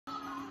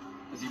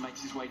as he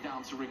makes his way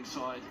down to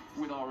ringside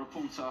with our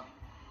reporter,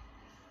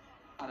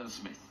 Adam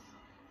Smith.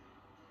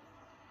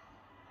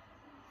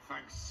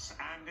 Thanks,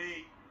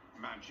 Andy.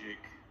 Magic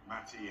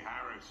Matty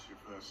Harris,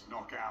 your first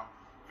knockout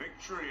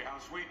victory.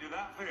 How sweet did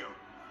that feel?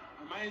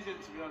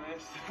 Amazing, to be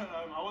honest.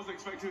 I wasn't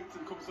expecting it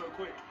to come so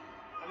quick.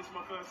 And this is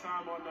my first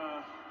time on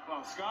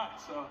Sky,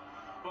 so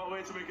what a way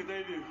to make a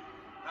debut.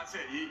 That's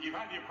it. You've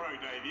had your pro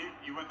debut.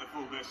 You went the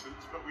full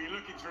distance, but were you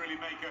looking to really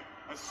make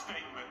a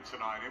statement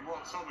tonight in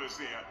what's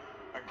obviously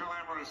a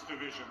glamorous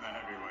division, the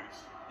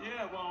heavyweights?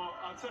 Yeah, well,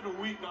 I'd said all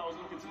week that I was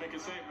looking to make a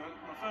statement.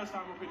 My first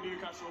time up in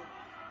Newcastle,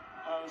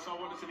 so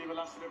I wanted to leave a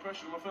lasting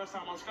impression. My first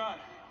time on Sky,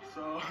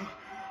 so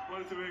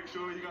wanted to make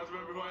sure you guys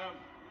remember who I am.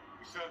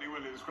 We certainly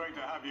will. It was great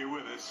to have you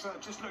with us.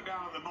 Just look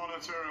down at the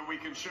monitor and we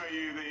can show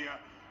you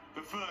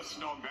the first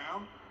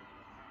knockdown.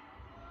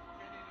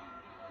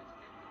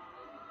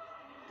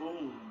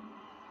 Boom.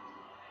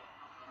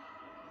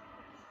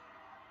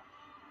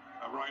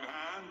 A right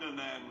hand and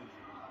then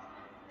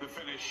the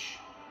finish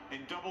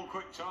in double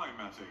quick time,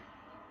 Matty.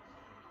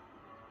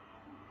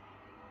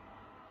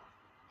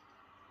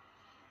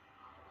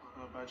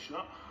 Not a bad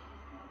shot.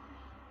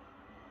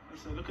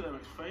 Look at their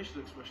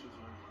facial expressions,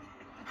 man.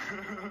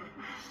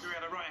 So we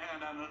had a right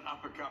hand and an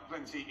uppercut,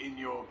 plenty in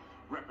your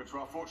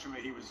repertoire.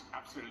 Fortunately, he was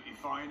absolutely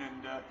fine,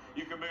 and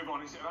you can move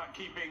on. Is it about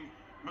keeping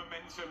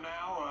momentum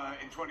now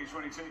in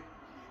 2022?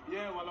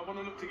 Yeah, well, I want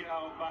to look to get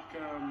out back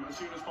as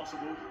soon as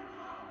possible,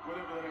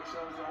 whenever the next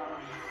shows are.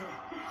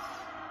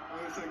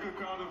 It's a good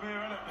crowd up here,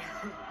 isn't it?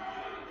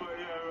 But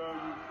yeah,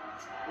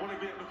 I want to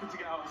be looking to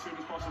get out as soon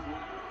as possible,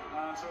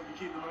 so we can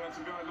keep the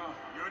momentum going now.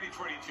 You're only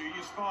 22,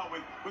 you spar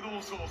with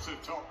all sorts of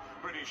top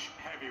British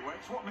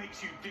heavyweights. What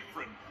makes you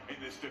different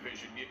in this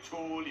division? You're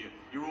tall,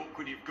 you're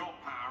awkward, you've got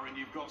power, and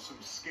you've got some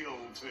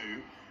skill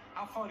too.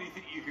 How far do you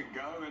think you can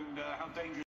go, and how dangerous